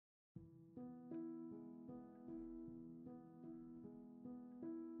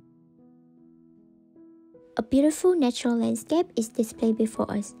beautiful natural landscape is displayed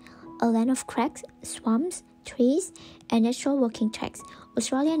before us. A land of cracks, swamps, trees, and natural walking tracks.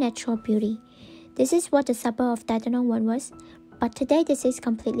 Australian natural beauty. This is what the suburb of Dandenong once was, but today this is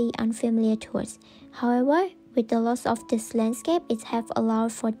completely unfamiliar to us. However, with the loss of this landscape, it has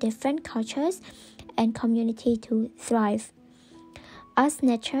allowed for different cultures and community to thrive. As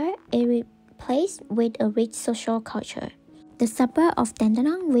nature is replaced with a rich social culture. The suburb of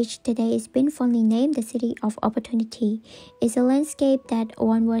Dandenong, which today is been fondly named the City of Opportunity, is a landscape that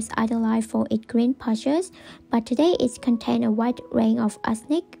once was idolized for its green pastures, but today it contains a wide range of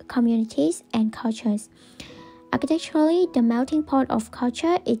ethnic communities and cultures. Architecturally, the melting pot of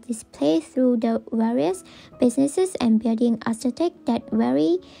culture is displayed through the various businesses and building aesthetics that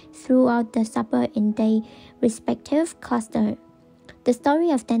vary throughout the suburb in their respective clusters. The story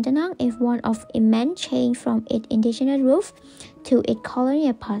of Dandenong is one of immense change from its indigenous roots to its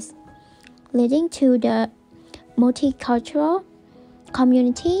colonial past, leading to the multicultural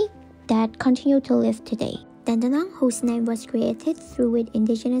community that continue to live today. Dandenong, whose name was created through its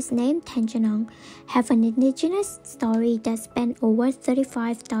indigenous name Tanjanong, have an indigenous story that spans over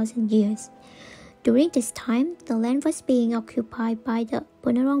 35,000 years. During this time, the land was being occupied by the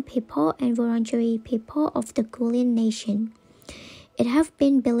Bunurong people and Wurundjeri people of the Kulin Nation. It has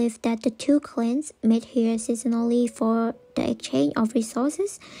been believed that the two clans met here seasonally for the exchange of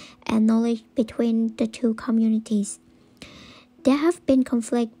resources and knowledge between the two communities. There have been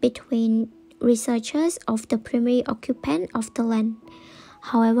conflicts between researchers of the primary occupant of the land.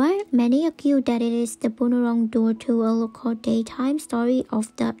 However, many argue that it is the Bunurong due to a local daytime story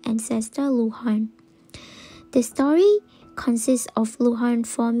of the ancestor Luhan. The story consists of Luhan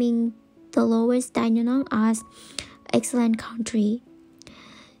forming the lowest Dandenong as excellent country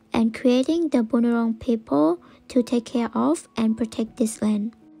and creating the Bunurong people to take care of and protect this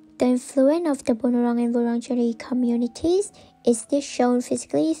land. The influence of the Bunurong and Wurundjeri communities is still shown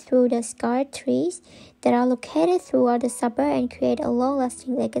physically through the scarred trees that are located throughout the suburb and create a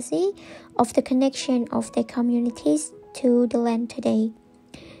long-lasting legacy of the connection of their communities to the land today.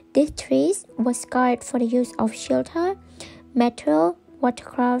 These trees were scarred for the use of shelter, metro,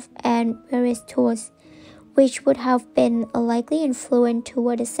 watercraft, and various tools, which would have been a likely influence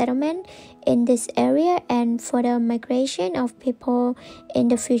toward the settlement in this area and for the migration of people in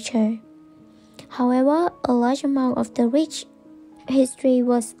the future. However, a large amount of the rich history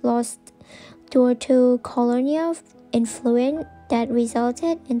was lost due to colonial influence that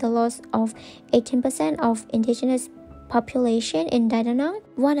resulted in the loss of 18% of indigenous population in Dandenong.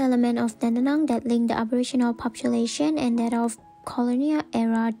 One element of Dandenong that linked the Aboriginal population and that of colonial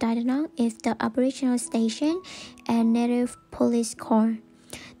era Dandenong is the Aboriginal Station and Native Police Corps.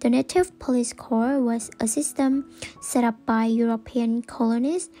 The Native Police Corps was a system set up by European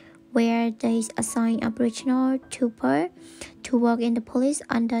colonists where they assigned Aboriginal Tutor to work in the police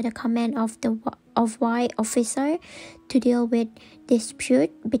under the command of white officer to deal with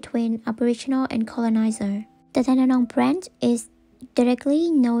dispute between Aboriginal and colonizer. The Dandenong branch is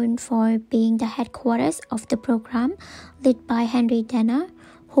directly known for being the headquarters of the program led by Henry Dana,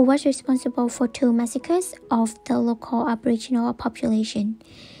 who was responsible for 2 massacres of the local Aboriginal population.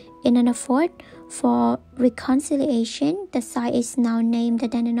 In an effort for reconciliation, the site is now named the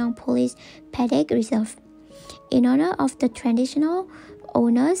Dandenong Police Paddock Reserve, in honor of the traditional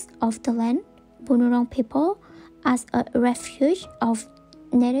owners of the land, Bunurong people, as a refuge of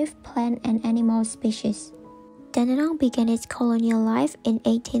native plant and animal species. Dandenong began its colonial life in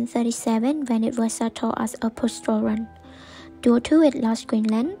 1837 when it was settled as a pastoral run. Due to its large green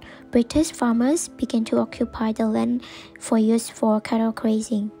land, British farmers began to occupy the land for use for cattle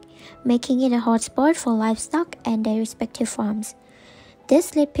grazing, making it a hotspot for livestock and their respective farms.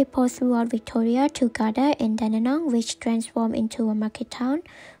 This led people throughout Victoria to gather in Dandenong, which transformed into a market town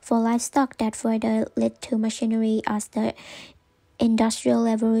for livestock that further led to machinery as the Industrial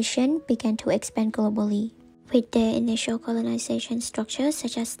Revolution began to expand globally. With their initial colonization structures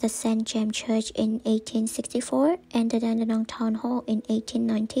such as the St. James Church in 1864 and the Dandenong Town Hall in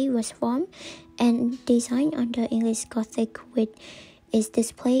 1890 was formed and designed under English Gothic with its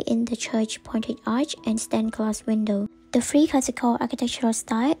display in the church pointed arch and stained glass window. The free classical architectural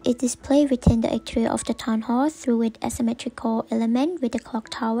style is displayed within the exterior of the town hall through its asymmetrical element with the clock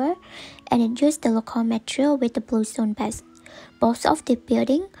tower, and it used the local material with the bluestone base. Both of the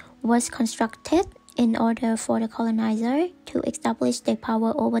building was constructed in order for the colonizer to establish their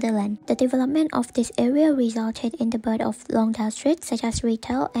power over the land. The development of this area resulted in the birth of Longdale Street, such as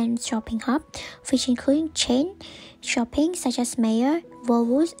retail and shopping hub, which include chain shopping such as Mayer,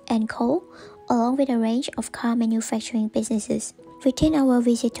 Woolworths, and Co., along with a range of car manufacturing businesses. Within our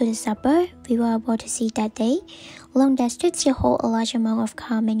visit to the suburb, we were able to see that day, along that street still hold a large amount of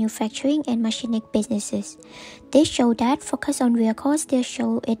car manufacturing and machining businesses. This show that focus on vehicles still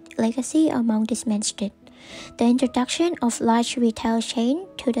show its legacy among this main street. The introduction of large retail chain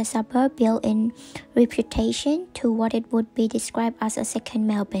to the suburb built in reputation to what it would be described as a second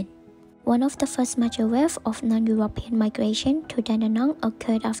Melbourne. One of the first major waves of non-European migration to Dandenong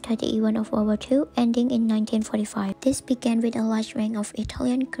occurred after the event of World War II, ending in 1945. This began with a large rank of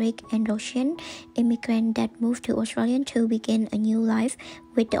Italian, Greek, and Russian immigrants that moved to Australia to begin a new life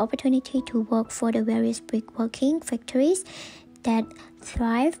with the opportunity to work for the various brickworking factories that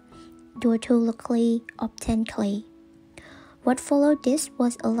thrived due to locally obtained clay. What followed this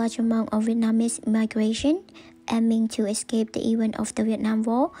was a large amount of Vietnamese migration, aiming to escape the event of the Vietnam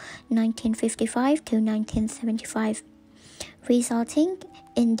War 1955 to 1975, resulting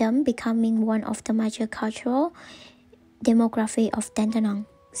in them becoming one of the major cultural demography of Dandenong,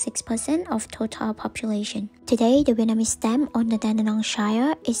 6% of total population. Today, the Vietnamese stamp on the Dandenong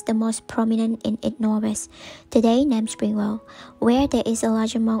Shire is the most prominent in its northwest, today named Springwell, where there is a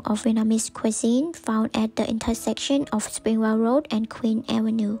large amount of Vietnamese cuisine found at the intersection of Springwell Road and Queen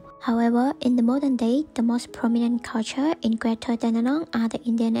Avenue. However, in the modern day, the most prominent culture in Greater Dandenong are the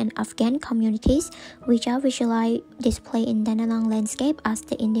Indian and Afghan communities, which are visually displayed in Dandenong landscape as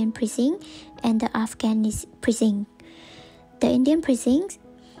the Indian precinct and the Afghan precinct. The Indian precinct,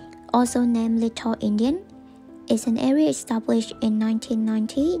 also named Little Indian, is an area established in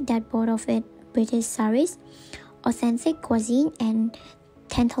 1990 that boasts of it British saris, authentic cuisine, and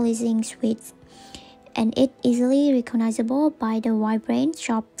tantalizing sweets, and it easily recognizable by the vibrant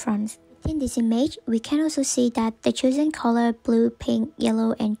shop fronts. In this image, we can also see that the chosen color blue, pink,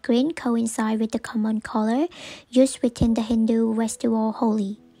 yellow, and green coincide with the common color used within the Hindu festival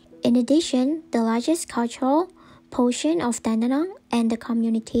Holi. In addition, the largest cultural portion of Dandenong and the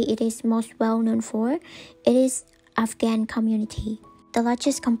community it is most well known for, it is Afghan community. The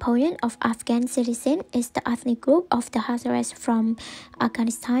largest component of Afghan citizens is the ethnic group of the Hazaras from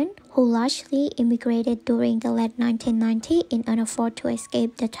Afghanistan, who largely immigrated during the late 1990s in an effort to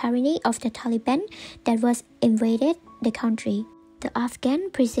escape the tyranny of the Taliban that was invaded the country. The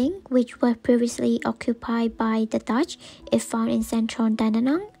Afghan precinct, which was previously occupied by the Dutch, is found in central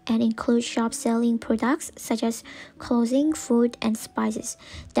Dandenong and includes shops selling products such as clothing, food, and spices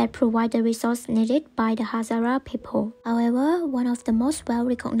that provide the resources needed by the Hazara people. However, one of the most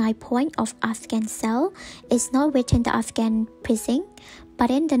well-recognized points of Afghan sale is not within the Afghan precinct,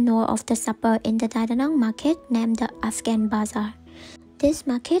 but in the north of the suburb in the Dandenong market named the Afghan Bazaar. This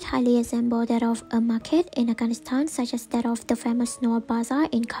market highly resembles that of a market in Afghanistan, such as that of the famous Noor Bazaar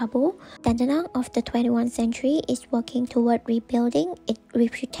in Kabul. Dandenong of the 21st century is working toward rebuilding its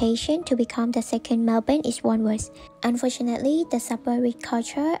reputation to become the second Melbourne is one worse. Unfortunately, the suburb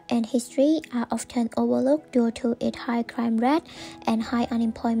culture and history are often overlooked due to its high crime rate and high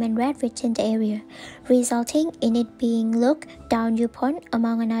unemployment rate within the area, resulting in it being looked down upon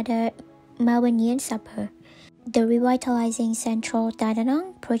among another Melbourneian suburb. The Revitalizing Central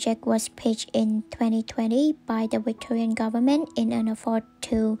Dandenong project was pitched in 2020 by the Victorian government in an effort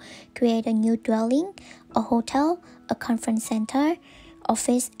to create a new dwelling, a hotel, a conference centre,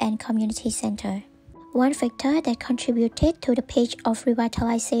 office, and community centre. One factor that contributed to the pitch of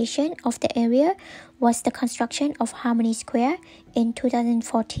revitalization of the area was the construction of Harmony Square in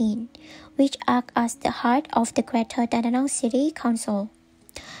 2014, which acted as the heart of the Greater Dandenong City Council.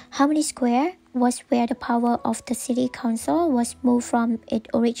 Harmony Square was where the power of the City Council was moved from its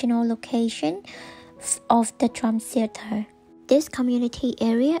original location of the Drum Theatre. This community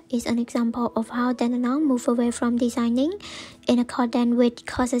area is an example of how Dandenong moved away from designing in accordance with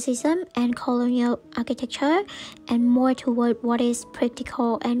classicism and colonial architecture and more toward what is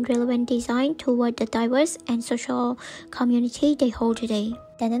practical and relevant design toward the diverse and social community they hold today.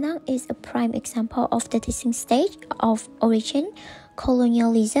 Dandenong is a prime example of the distinct stage of origin,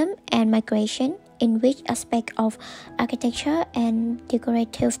 colonialism, and migration, in which aspects of architecture and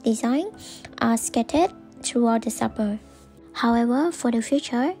decorative design are scattered throughout the suburb. However, for the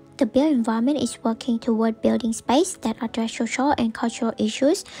future, the built environment is working toward building space that address social and cultural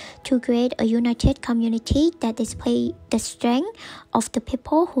issues to create a united community that displays the strength of the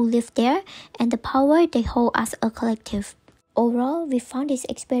people who live there and the power they hold as a collective. Overall, we found this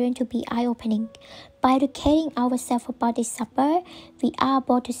experience to be eye-opening, By educating ourselves about this suburb, we are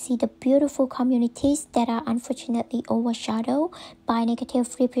able to see the beautiful communities that are unfortunately overshadowed by negative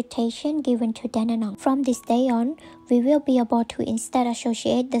reputation given to Dandenong. From this day on, we will be able to instead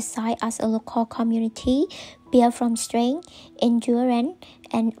associate the site as a local community built from strength, endurance,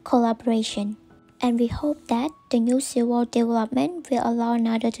 and collaboration. And we hope that the new civil development will allow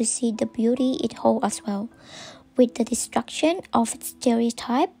another to see the beauty it holds as well. With the destruction of its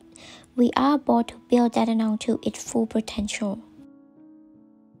stereotype, we are able to build Dandenong to its full potential.